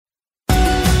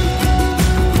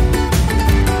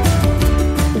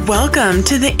Welcome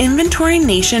to the Inventory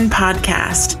Nation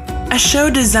podcast, a show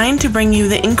designed to bring you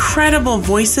the incredible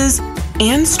voices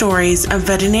and stories of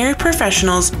veterinary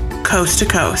professionals coast to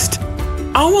coast,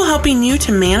 all while helping you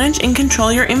to manage and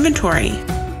control your inventory.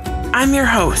 I'm your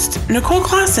host, Nicole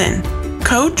Clausen,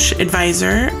 coach,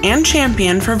 advisor, and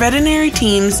champion for veterinary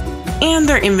teams and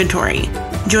their inventory.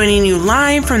 Joining you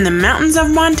live from the mountains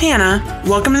of Montana,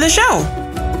 welcome to the show.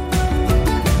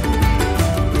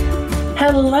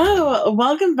 Hello,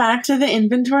 welcome back to the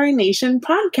Inventory Nation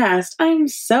podcast. I'm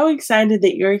so excited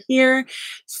that you're here.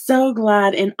 So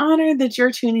glad and honored that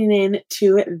you're tuning in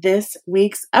to this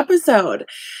week's episode.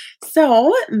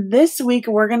 So this week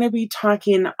we're going to be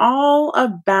talking all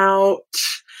about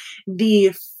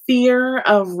the fear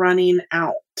of running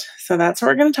out. So that's what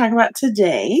we're going to talk about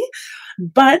today.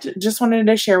 But just wanted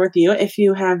to share with you, if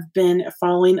you have been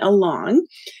following along,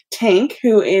 Tank,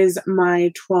 who is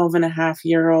my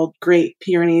 12-and-a-half-year-old Great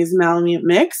Pyrenees Malamute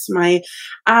mix, my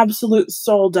absolute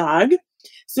soul dog.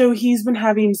 So he's been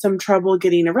having some trouble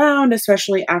getting around,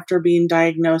 especially after being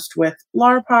diagnosed with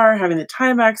LARPAR, having the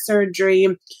tie back surgery,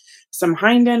 some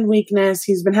hind end weakness.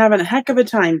 He's been having a heck of a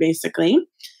time, basically.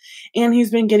 And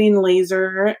he's been getting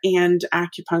laser and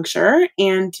acupuncture.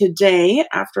 And today,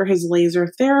 after his laser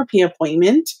therapy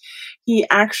appointment, he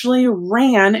actually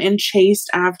ran and chased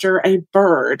after a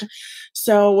bird.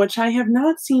 So, which I have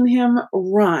not seen him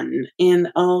run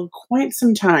in quite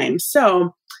some time.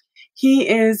 So he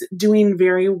is doing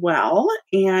very well.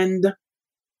 And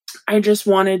I just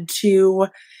wanted to,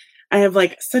 I have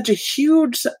such a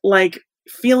huge,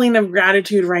 feeling of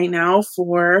gratitude right now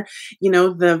for,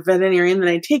 the veterinarian that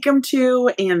I take him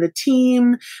to and the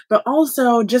team, but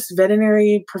also just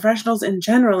veterinary professionals in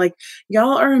general.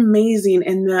 Y'all are amazing.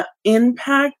 And the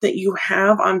impact that you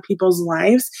have on people's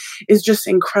lives is just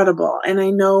incredible. And I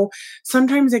know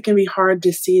sometimes it can be hard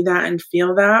to see that and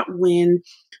feel that when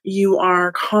you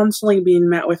are constantly being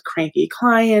met with cranky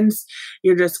clients.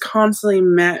 You're just constantly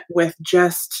met with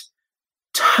just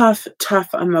tough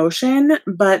emotion.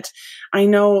 But I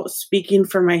know, speaking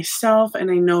for myself, and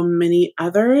I know many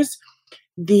others,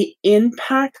 the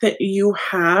impact that you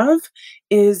have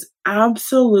is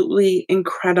absolutely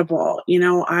incredible.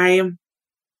 I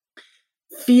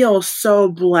feel so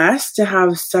blessed to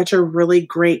have such a really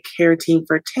great care team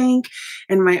for Tank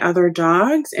and my other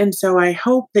dogs. And so I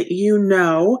hope that you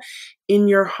know in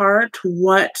your heart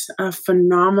what a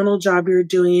phenomenal job you're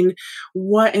doing,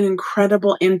 what an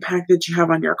incredible impact that you have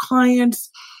on your clients,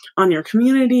 on your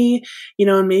community,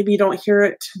 and maybe you don't hear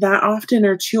it that often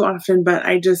or too often, but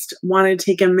I just want to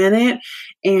take a minute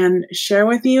and share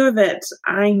with you that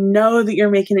I know that you're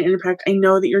making an impact. I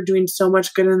know that you're doing so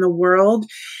much good in the world.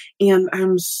 And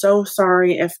I'm so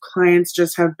sorry if clients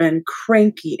just have been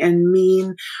cranky and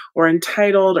mean or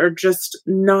entitled or just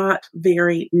not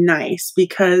very nice,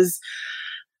 because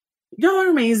y'all are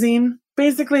amazing.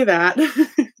 Basically that.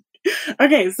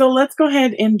 Okay, so let's go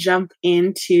ahead and jump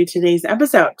into today's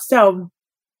episode. So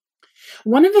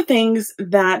one of the things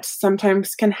that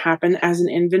sometimes can happen as an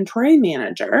inventory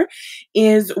manager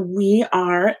is we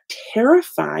are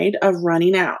terrified of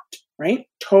running out. Right?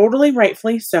 Totally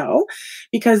rightfully so,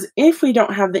 because if we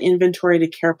don't have the inventory to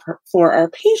care for our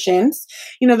patients,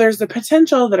 there's the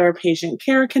potential that our patient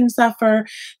care can suffer.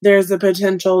 There's the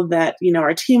potential that,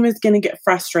 our team is going to get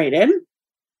frustrated.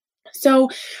 So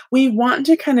we want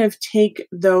to kind of take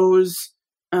those,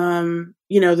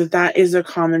 that is a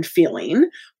common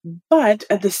feeling, but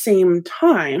at the same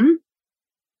time,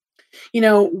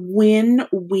 when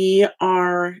we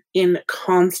are in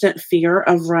constant fear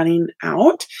of running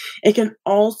out, it can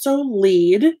also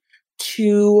lead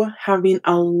to having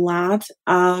a lot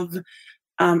of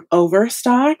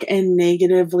overstock and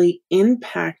negatively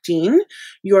impacting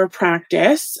your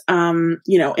practice, in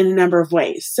a number of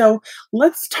ways. So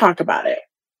let's talk about it.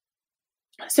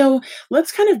 So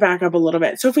let's kind of back up a little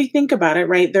bit. So if we think about it,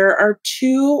 right, there are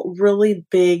two really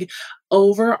big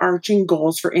overarching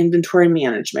goals for inventory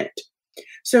management.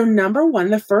 So number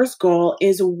one, the first goal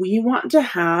is we want to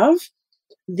have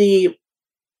the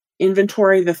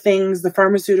inventory, the things, the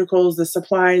pharmaceuticals, the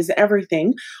supplies,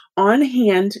 everything on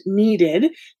hand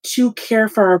needed to care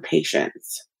for our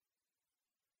patients.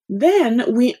 Then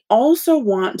we also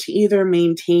want to either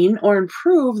maintain or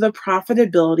improve the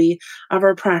profitability of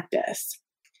our practice.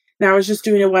 Now, I was just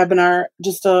doing a webinar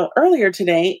earlier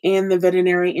today in the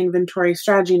Veterinary Inventory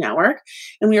Strategy Network,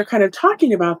 and we are kind of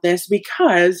talking about this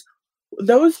because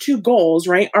those two goals,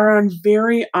 right, are on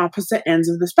very opposite ends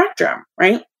of the spectrum,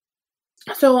 right?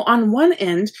 So on one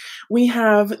end, we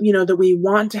have, that we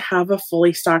want to have a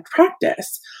fully stocked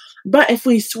practice. But if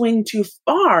we swing too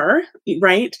far,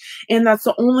 right, and that's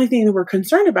the only thing that we're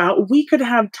concerned about, we could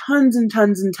have tons and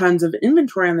tons and tons of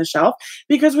inventory on the shelf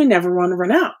because we never want to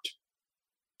run out.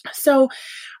 So,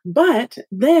 but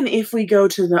then if we go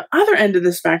to the other end of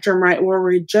the spectrum, right, where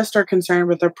we just are concerned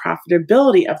with the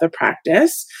profitability of the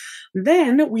practice,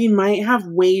 then we might have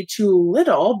way too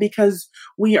little because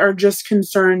we are just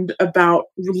concerned about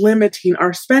limiting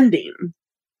our spending.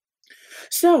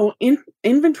 So,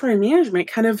 inventory management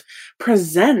kind of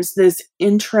presents this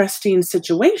interesting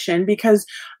situation because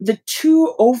the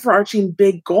two overarching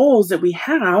big goals that we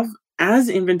have as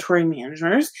inventory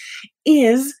managers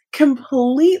is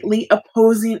completely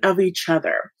opposing of each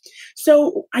other.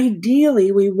 So,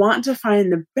 ideally, we want to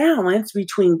find the balance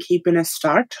between keeping a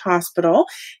stocked hospital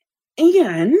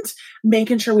and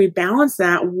making sure we balance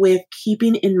that with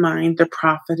keeping in mind the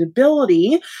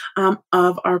profitability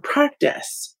of our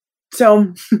practice. So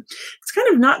it's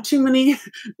kind of not too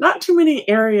many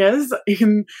areas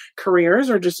in careers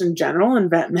or just in general in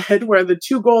vet med where the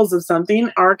two goals of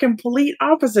something are complete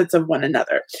opposites of one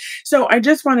another. So I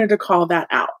just wanted to call that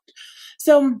out.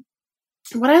 So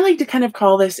what I like to kind of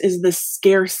call this is the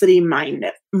scarcity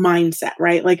mindset,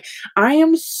 right? Like I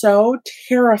am so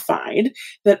terrified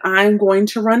that I'm going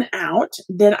to run out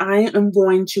that I am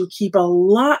going to keep a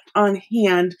lot on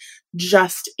hand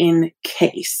just in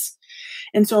case.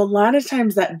 And so a lot of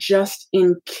times that just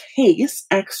in case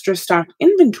extra stock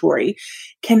inventory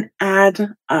can add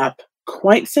up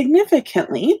quite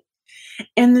significantly.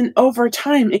 And then over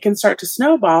time, it can start to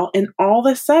snowball. And all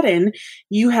of a sudden,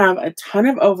 you have a ton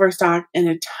of overstock and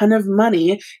a ton of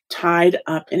money tied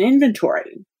up in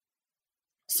inventory.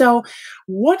 So,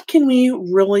 what can we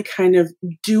really kind of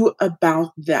do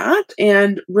about that?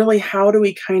 And really, how do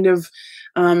we kind of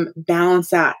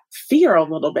balance that fear a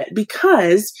little bit?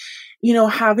 Because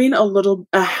having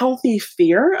a healthy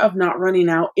fear of not running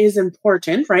out is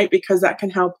important, right? Because that can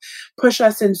help push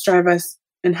us and strive us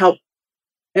and help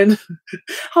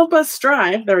us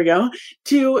strive, there we go,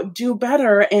 to do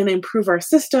better and improve our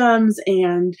systems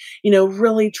and,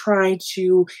 really try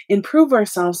to improve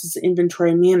ourselves as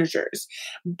inventory managers.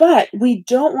 But we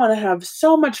don't want to have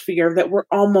so much fear that we're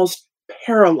almost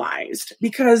paralyzed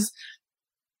because,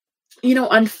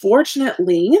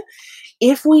 unfortunately,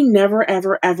 if we never,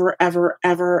 ever, ever, ever,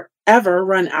 ever, ever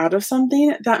run out of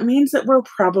something, that means that we're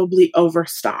probably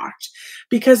overstocked.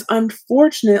 Because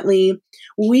unfortunately,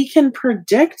 we can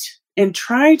predict and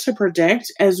try to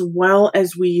predict as well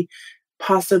as we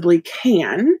possibly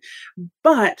can,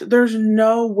 but there's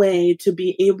no way to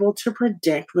be able to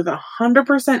predict with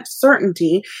 100%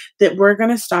 certainty that we're going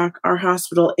to stock our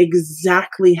hospital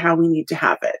exactly how we need to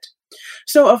have it.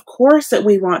 So of course that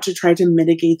we want to try to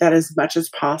mitigate that as much as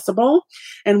possible.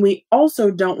 And we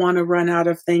also don't want to run out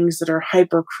of things that are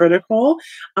hypercritical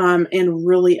and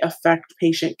really affect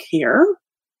patient care.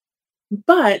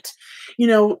 But,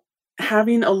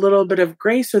 having a little bit of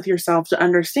grace with yourself to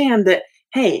understand that,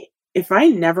 hey, if I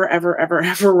never, ever, ever,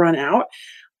 ever run out,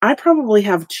 I probably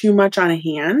have too much on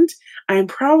hand. I'm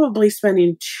probably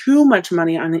spending too much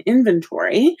money on the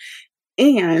inventory.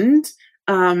 And,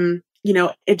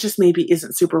 it just maybe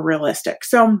isn't super realistic.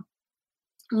 So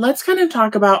let's kind of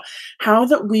talk about how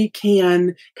that we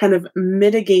can kind of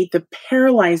mitigate the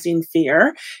paralyzing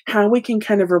fear, how we can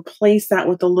kind of replace that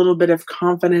with a little bit of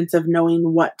confidence of knowing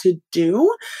what to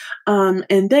do.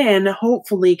 And then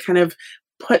hopefully kind of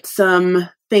put some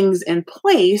things in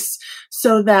place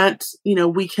so that,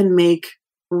 we can make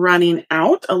running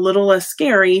out a little less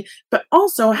scary, but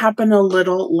also happen a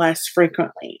little less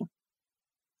frequently.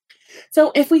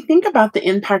 So if we think about the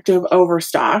impact of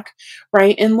overstock,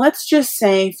 right, and let's just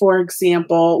say, for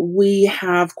example, we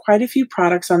have quite a few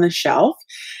products on the shelf,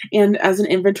 and as an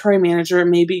inventory manager,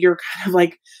 maybe you're kind of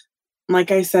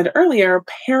like I said earlier,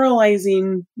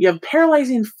 you have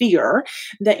paralyzing fear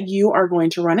that you are going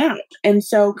to run out. And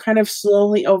so kind of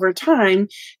slowly over time,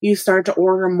 you start to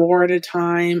order more at a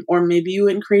time, or maybe you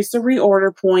increase the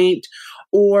reorder point,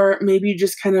 or maybe you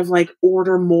just kind of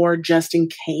order more just in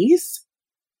case.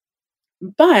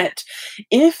 But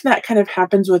if that kind of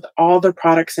happens with all the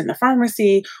products in the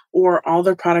pharmacy or all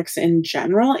the products in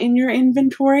general in your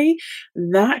inventory,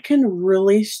 that can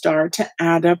really start to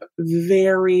add up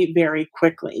very, very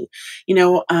quickly.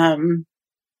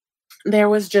 There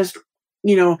was just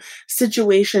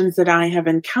situations that I have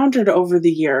encountered over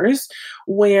the years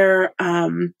where,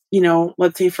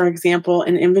 let's say, for example,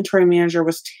 an inventory manager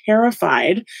was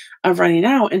terrified of running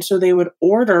out. And so they would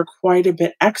order quite a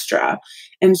bit extra.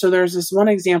 And so there's this one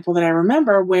example that I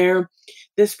remember where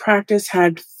this practice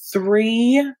had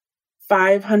 3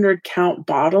 500 count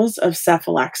bottles of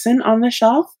cephalexin on the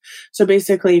shelf. So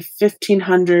basically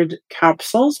 1,500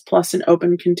 capsules plus an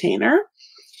open container.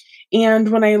 And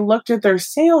when I looked at their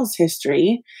sales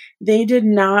history, they did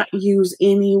not use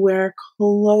anywhere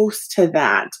close to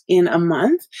that in a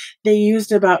month. They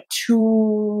used about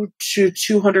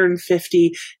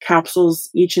 250 capsules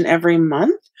each and every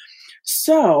month.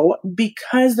 So,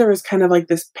 because there was kind of like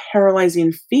this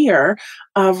paralyzing fear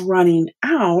of running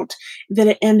out, that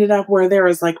it ended up where there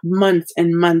was like months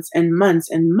and months and months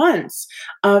and months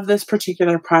of this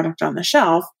particular product on the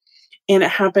shelf. And it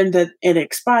happened that it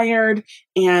expired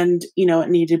and, it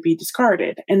needed to be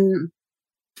discarded. And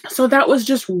so that was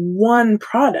just one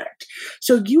product.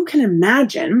 So you can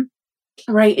imagine,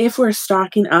 right, if we're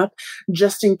stocking up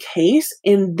just in case,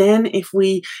 and then if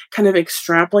we kind of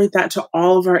extrapolate that to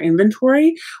all of our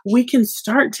inventory, we can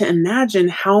start to imagine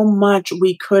how much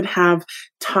we could have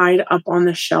tied up on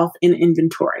the shelf in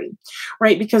inventory,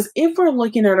 right? Because if we're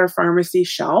looking at our pharmacy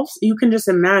shelves, you can just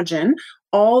imagine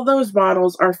all those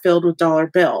bottles are filled with dollar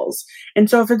bills. And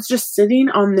so if it's just sitting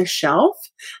on the shelf,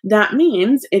 that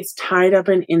means it's tied up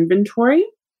in inventory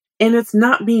and it's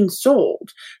not being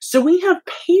sold. So we have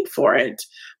paid for it,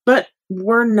 but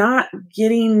we're not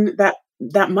getting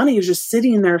that money is just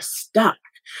sitting there stuck,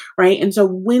 right? And so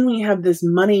when we have this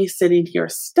money sitting here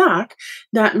stuck,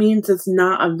 that means it's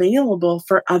not available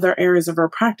for other areas of our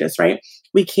practice, right?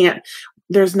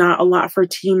 There's not a lot for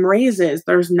team raises.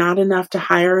 There's not enough to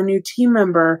hire a new team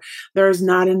member. There's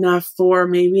not enough for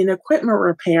maybe an equipment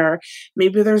repair.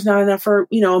 Maybe there's not enough for,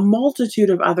 a multitude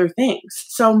of other things.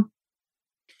 So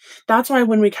that's why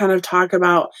when we kind of talk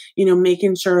about,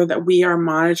 making sure that we are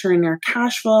monitoring our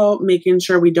cash flow, making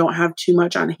sure we don't have too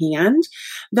much on hand,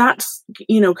 that's,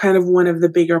 kind of one of the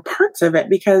bigger parts of it,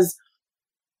 because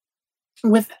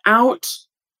without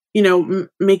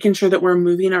making sure that we're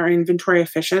moving our inventory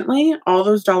efficiently, all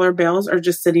those dollar bills are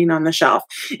just sitting on the shelf.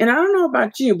 And I don't know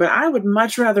about you, but I would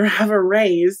much rather have a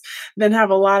raise than have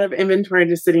a lot of inventory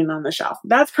just sitting on the shelf.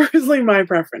 That's personally my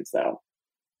preference, though.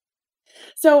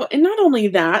 So, and not only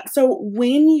that, so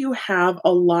when you have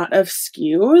a lot of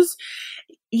SKUs,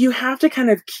 you have to kind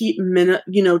of keep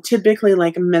typically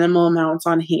like minimal amounts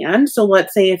on hand. So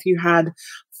let's say if you had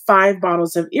 5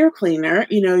 bottles of ear cleaner,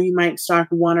 you might stock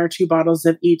 1 or 2 bottles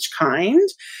of each kind,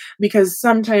 because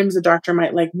sometimes the doctor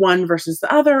might like one versus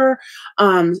the other.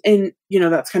 And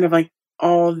that's kind of like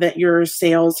all that your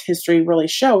sales history really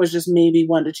show is just maybe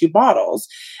 1 to 2 bottles.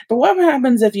 But what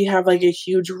happens if you have like a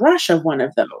huge rush of one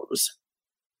of those?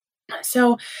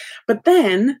 So, but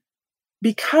then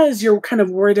because you're kind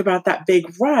of worried about that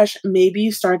big rush, maybe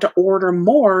you start to order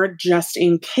more just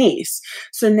in case.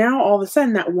 So now all of a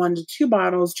sudden that 1 to 2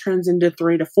 bottles turns into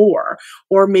 3 to 4,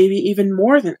 or maybe even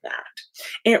more than that.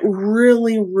 It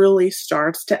really, really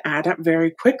starts to add up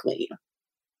very quickly.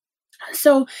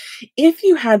 So if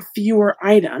you had fewer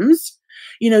items,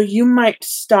 you might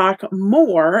stock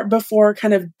more before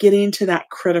kind of getting to that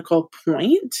critical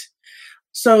point.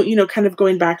 So, kind of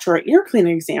going back to our ear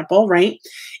cleaner example, right?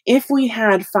 If we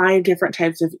had 5 different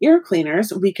types of ear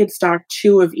cleaners, we could stock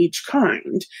 2 of each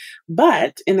kind,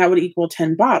 and that would equal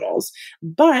 10 bottles.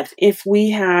 But if we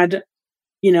had,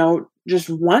 just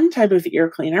one type of ear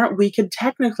cleaner, we could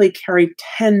technically carry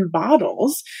 10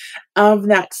 bottles of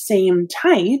that same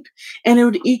type, and it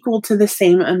would equal to the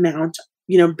same amount,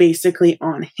 basically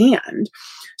on hand.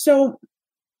 So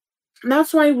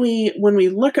that's why when we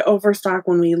look at overstock,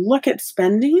 when we look at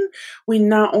spending, we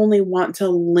not only want to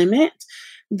limit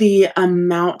the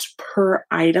amount per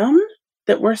item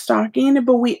that we're stocking,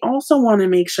 but we also want to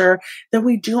make sure that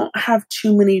we don't have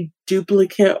too many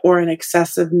duplicate or an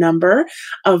excessive number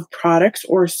of products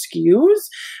or SKUs,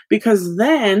 because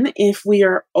then if we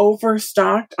are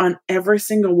overstocked on every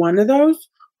single one of those,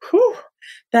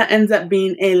 that ends up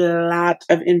being a lot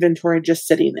of inventory just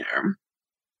sitting there.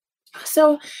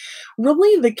 So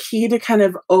really the key to kind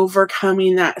of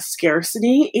overcoming that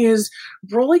scarcity is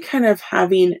really kind of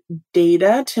having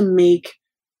data to make,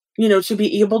 to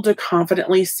be able to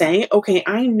confidently say, okay,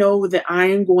 I know that I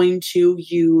am going to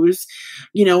use,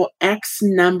 X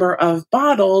number of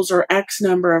bottles or X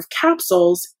number of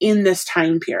capsules in this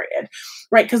time period,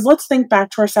 right? Because let's think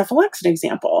back to our cephalexin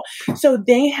example. So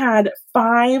they had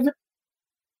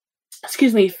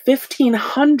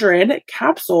 1,500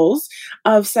 capsules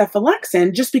of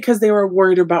cephalexin just because they were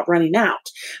worried about running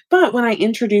out. But when I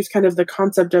introduced kind of the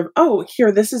concept of,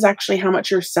 this is actually how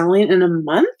much you're selling in a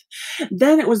month,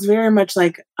 then it was very much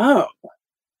like,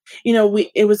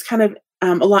 it was kind of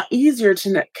a lot easier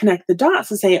to connect the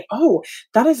dots and say,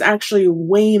 that is actually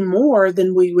way more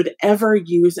than we would ever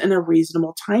use in a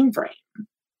reasonable time frame.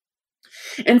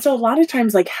 And so a lot of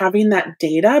times, like having that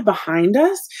data behind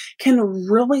us can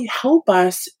really help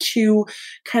us to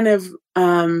kind of,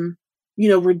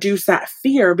 reduce that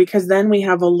fear, because then we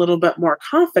have a little bit more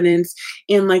confidence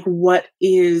in like what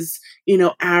is,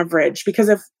 average. Because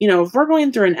if we're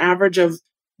going through an average of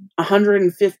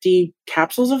 150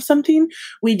 capsules of something,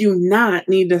 we do not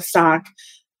need to stock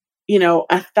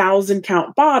 1,000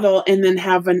 count bottle and then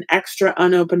have an extra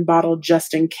unopened bottle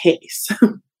just in case.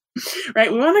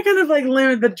 Right? We want to kind of like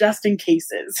limit the just in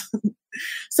cases.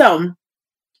 so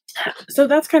so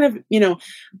that's kind of,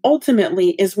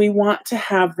 ultimately is we want to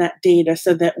have that data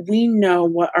so that we know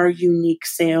what our unique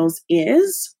sales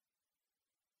is.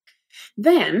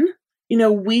 Then,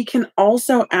 we can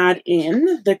also add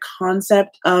in the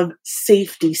concept of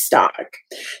safety stock.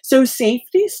 So,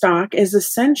 safety stock is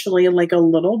essentially like a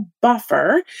little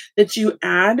buffer that you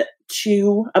add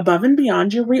to above and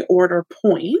beyond your reorder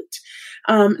point.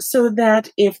 So that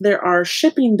if there are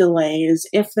shipping delays,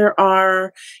 if there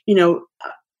are,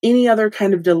 any other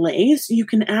kind of delays, you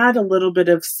can add a little bit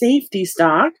of safety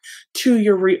stock to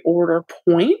your reorder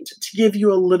point to give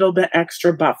you a little bit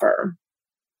extra buffer.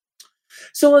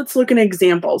 So let's look at an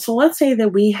example. So let's say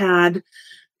that we had,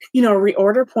 a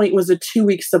reorder point was a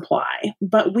 2-week supply,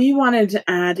 but we wanted to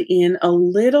add in a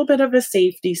little bit of a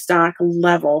safety stock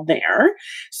level there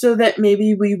so that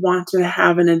maybe we want to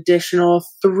have an additional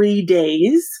 3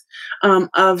 days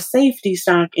of safety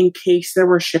stock in case there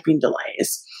were shipping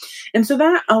delays. And so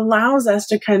that allows us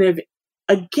to kind of,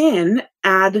 again,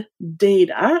 add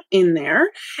data in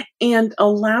there and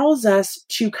allows us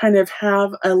to kind of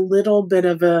have a little bit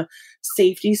of a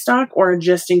safety stock or a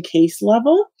just in case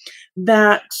level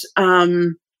that,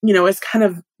 is kind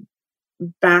of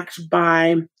backed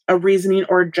by a reasoning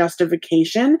or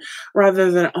justification rather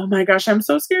than, oh my gosh, I'm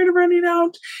so scared of running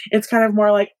out. It's kind of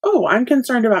more like, oh, I'm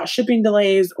concerned about shipping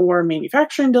delays or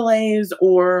manufacturing delays,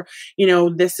 or,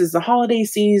 this is the holiday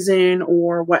season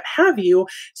or what have you.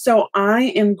 So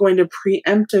I am going to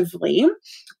preemptively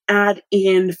add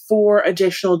in 4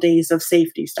 additional days of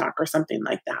safety stock or something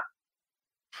like that.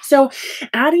 So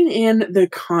adding in the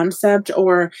concept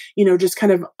or, just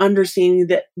kind of understanding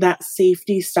that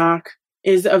safety stock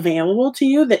is available to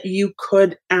you, that you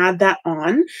could add that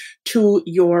on to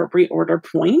your reorder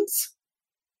points.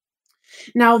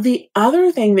 Now, the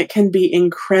other thing that can be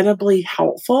incredibly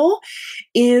helpful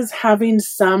is having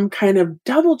some kind of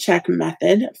double check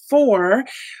method for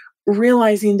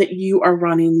realizing that you are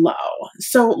running low.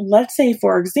 So let's say,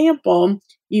 for example,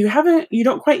 you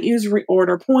don't quite use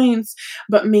reorder points,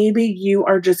 but maybe you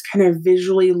are just kind of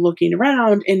visually looking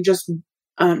around and just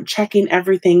checking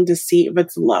everything to see if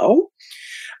it's low.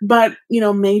 But,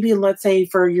 maybe let's say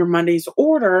for your Monday's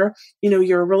order,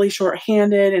 you're really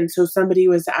short-handed. And so somebody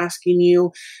was asking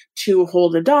you to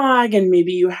hold a dog, and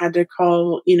maybe you had to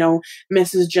call,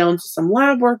 Mrs. Jones with some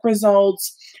lab work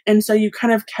results. And so you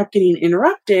kind of kept getting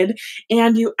interrupted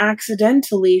and you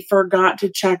accidentally forgot to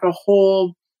check a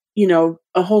whole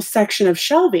section of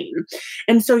shelving.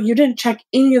 And so you didn't check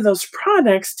any of those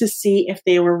products to see if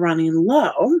they were running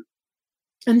low.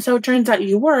 And so it turns out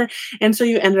you were, and so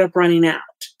you ended up running out.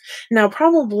 Now,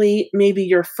 probably maybe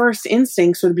your first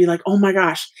instincts would be like, oh my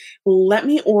gosh, let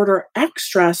me order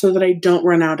extra so that I don't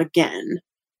run out again.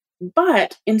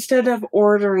 But instead of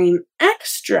ordering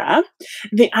extra,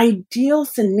 the ideal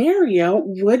scenario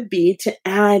would be to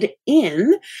add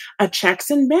in a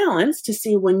checks and balance to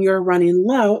see when you're running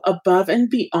low above and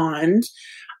beyond,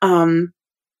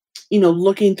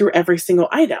 looking through every single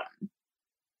item.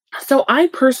 So I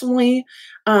personally,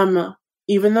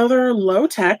 even though they're low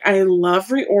tech, I love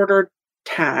reorder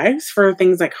tags for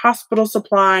things like hospital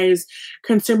supplies,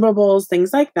 consumables,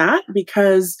 things like that,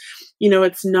 because,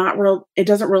 it's not real, it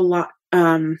doesn't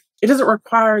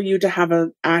require you to have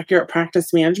an accurate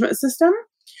practice management system.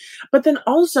 But then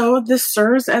also this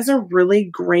serves as a really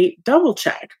great double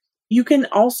check. You can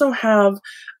also have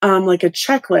like a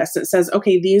checklist that says,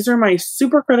 okay, these are my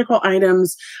super critical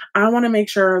items. I want to make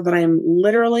sure that I'm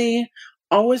literally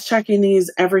always checking these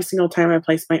every single time I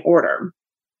place my order.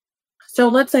 So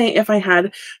let's say if I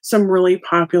had some really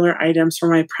popular items for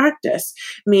my practice,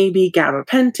 maybe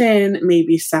gabapentin,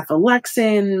 maybe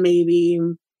cephalexin, maybe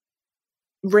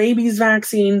rabies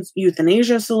vaccines,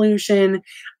 euthanasia solution,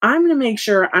 I'm going to make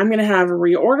sure I'm going to have a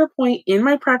reorder point in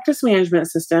my practice management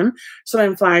system so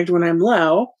I'm flagged when I'm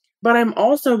low, but I'm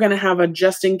also going to have a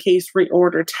just in case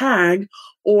reorder tag,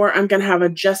 or I'm going to have a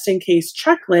just in case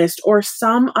checklist or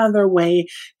some other way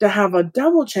to have a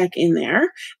double check in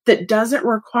there that doesn't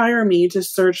require me to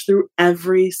search through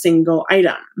every single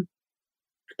item.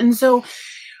 And so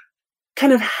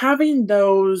kind of having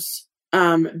those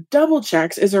double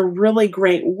checks is a really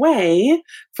great way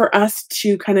for us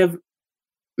to kind of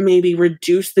maybe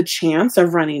reduce the chance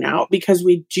of running out because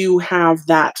we do have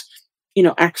that,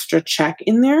 extra check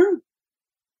in there.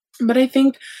 But I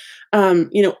think,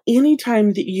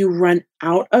 anytime that you run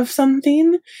out of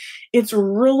something, it's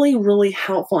really, really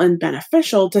helpful and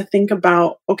beneficial to think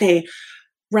about, okay,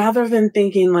 rather than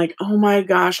thinking like, oh my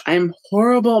gosh, I'm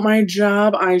horrible at my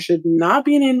job. I should not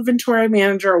be an inventory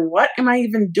manager. What am I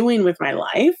even doing with my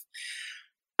life?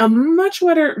 A much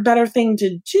better thing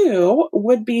to do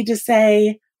would be to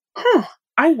say,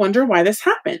 I wonder why this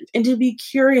happened, and to be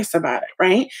curious about it,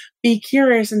 right? Be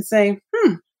curious and say,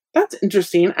 that's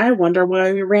interesting. I wonder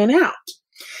why we ran out.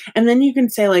 And then you can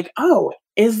say like, oh,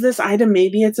 is this item,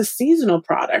 maybe it's a seasonal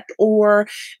product, or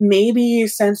maybe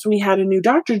since we had a new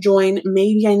doctor join,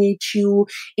 maybe I need to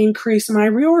increase my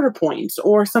reorder points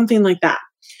or something like that.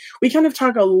 We kind of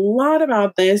talk a lot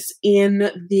about this in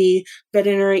the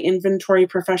veterinary inventory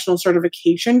professional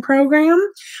certification program,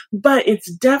 but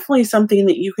it's definitely something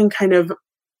that you can kind of,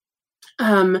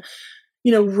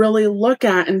 really look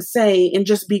at and say, and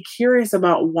just be curious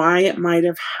about why it might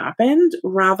have happened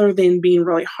rather than being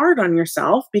really hard on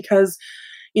yourself because,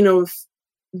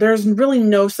 there's really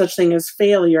no such thing as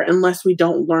failure unless we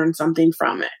don't learn something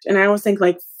from it. And I always think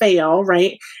like fail,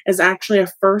 right, is actually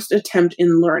a first attempt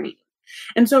in learning.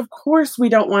 And so, of course, we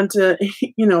don't want to,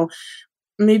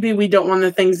 maybe we don't want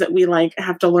the things that we like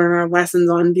have to learn our lessons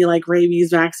on be like rabies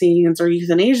vaccines or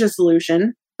euthanasia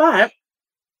solution. But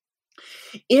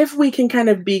if we can kind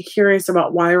of be curious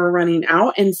about why we're running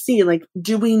out and see, like,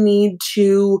 do I need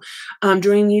to kind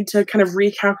of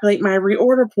recalculate my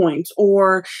reorder points?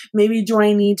 Or maybe do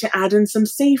I need to add in some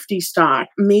safety stock?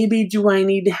 Maybe do I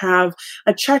need to have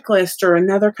a checklist or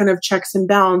another kind of checks and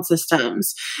balance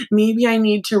systems? Maybe I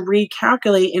need to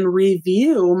recalculate and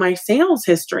review my sales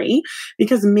history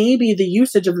because maybe the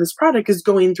usage of this product is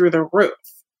going through the roof.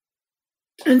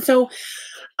 And so,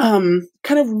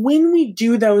 kind of when we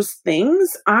do those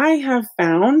things, I have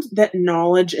found that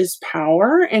knowledge is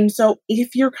power. And so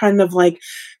if you're kind of like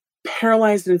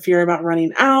paralyzed in fear about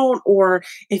running out, or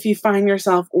if you find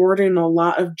yourself ordering a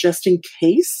lot of just in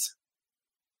case,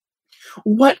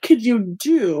 what could you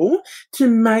do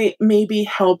to maybe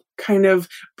help kind of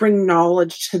bring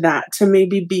knowledge to that, to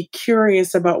maybe be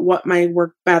curious about what might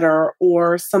work better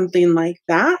or something like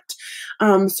that,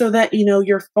 so that,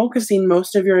 you're focusing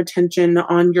most of your attention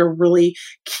on your really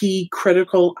key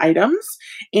critical items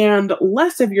and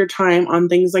less of your time on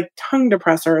things like tongue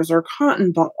depressors or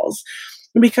cotton balls,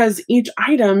 because each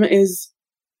item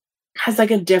has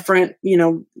like a different,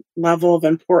 level of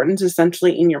importance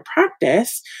essentially in your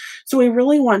practice. So we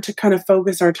really want to kind of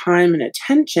focus our time and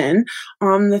attention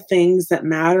on the things that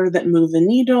matter, that move the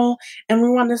needle. And we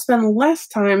want to spend less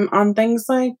time on things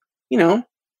like,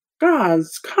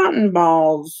 gauze, cotton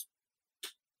balls.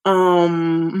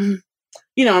 I'm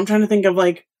trying to think of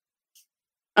like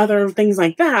other things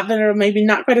like that are maybe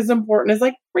not quite as important as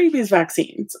like rabies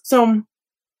vaccines. So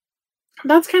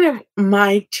that's kind of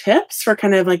my tips for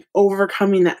kind of like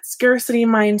overcoming that scarcity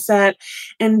mindset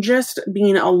and just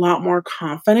being a lot more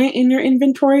confident in your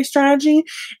inventory strategy.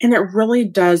 And it really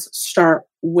does start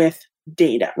with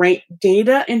data, right?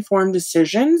 Data informed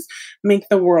decisions make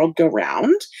the world go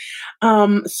round.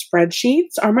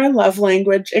 Spreadsheets are my love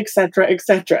language, et cetera, et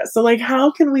cetera. So like,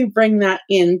 how can we bring that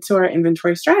into our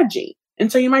inventory strategy?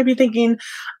 And so you might be thinking,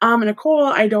 Nicole,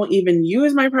 I don't even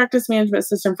use my practice management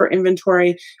system for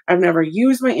inventory. I've never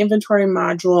used my inventory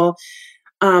module.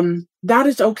 That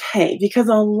is okay, because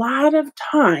a lot of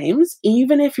times,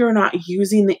 even if you're not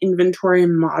using the inventory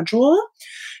module,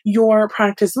 your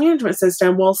practice management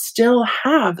system will still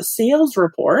have sales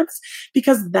reports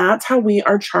because that's how we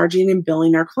are charging and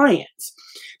billing our clients.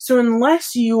 So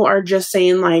unless you are just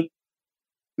saying like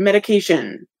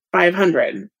medication,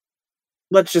 500,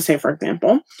 let's just say, for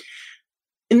example,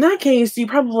 in that case, you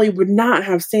probably would not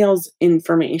have sales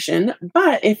information.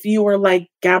 But if you were like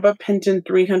gabapentin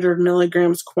 300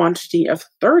 milligrams quantity of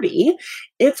 30,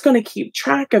 it's going to keep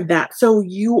track of that. So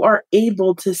you are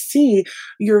able to see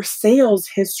your sales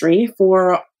history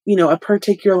for a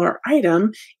particular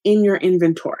item in your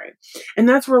inventory. And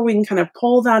that's where we can kind of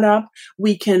pull that up.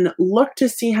 We can look to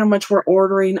see how much we're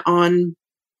ordering on,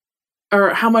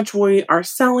 or how much we are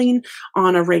selling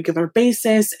on a regular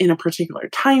basis in a particular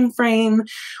time frame.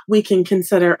 We can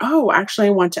consider, actually,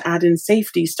 I want to add in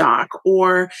safety stock,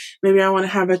 or maybe I want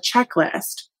to have a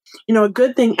checklist. A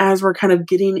good thing as we're kind of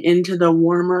getting into the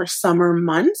warmer summer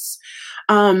months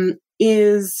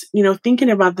is, thinking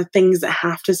about the things that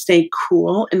have to stay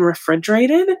cool and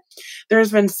refrigerated.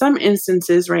 There's been some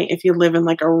instances, right, if you live in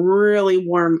like a really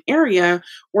warm area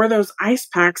where those ice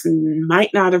packs might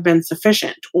not have been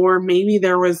sufficient, or maybe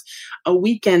there was a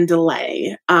weekend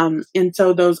delay. And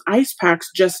so those ice packs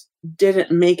just didn't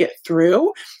make it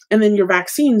through, and then your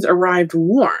vaccines arrived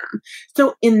warm.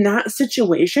 So in that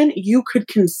situation, you could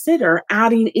consider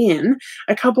adding in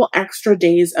a couple extra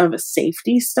days of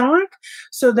safety stock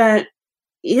so that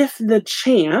if the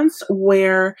chance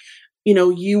where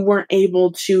you weren't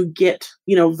able to get,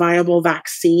 viable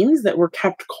vaccines that were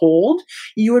kept cold,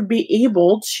 you would be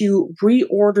able to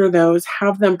reorder those,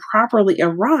 have them properly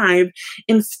arrive,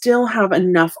 and still have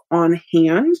enough on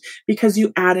hand because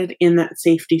you added in that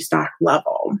safety stock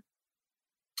level.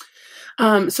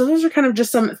 So those are kind of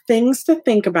just some things to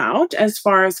think about as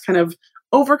far as kind of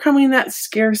overcoming that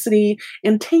scarcity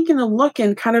and taking a look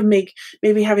and kind of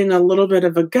maybe having a little bit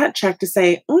of a gut check to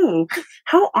say,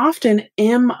 how often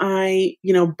am I,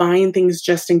 buying things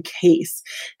just in case?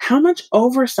 How much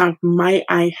overstock might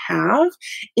I have?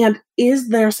 And is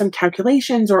there some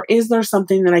calculations, or is there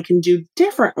something that I can do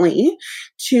differently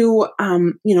to,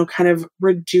 kind of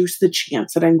reduce the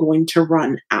chance that I'm going to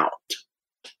run out?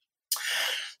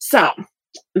 So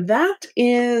that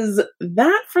is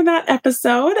that for that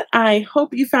episode. I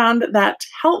hope you found that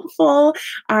helpful.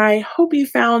 I hope you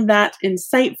found that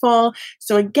insightful.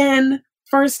 So again,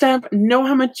 first step, know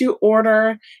how much you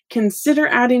order, consider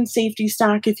adding safety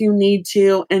stock if you need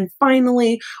to, and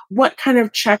finally, what kind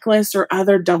of checklist or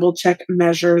other double check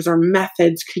measures or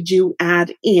methods could you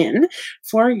add in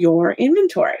for your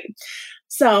inventory?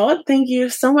 So thank you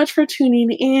so much for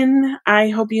tuning in. I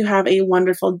hope you have a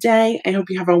wonderful day. I hope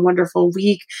you have a wonderful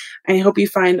week. I hope you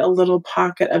find a little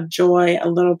pocket of joy, a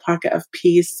little pocket of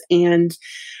peace. And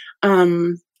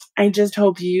I just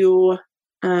hope you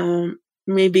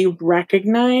maybe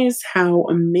recognize how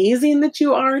amazing that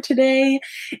you are today.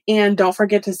 And don't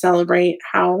forget to celebrate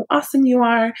how awesome you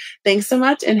are. Thanks so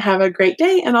much and have a great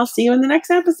day. And I'll see you in the next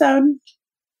episode.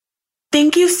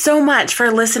 Thank you so much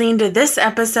for listening to this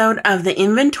episode of the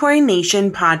Inventory Nation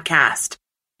podcast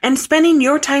and spending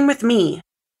your time with me.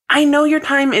 I know your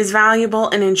time is valuable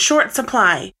and in short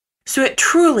supply, so it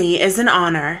truly is an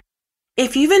honor.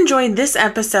 If you've enjoyed this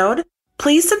episode,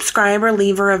 please subscribe or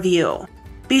leave a review.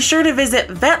 Be sure to visit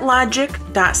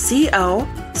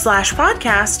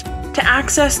vetlogic.co/podcast to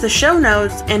access the show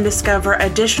notes and discover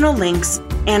additional links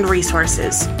and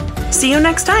resources. See you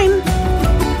next time.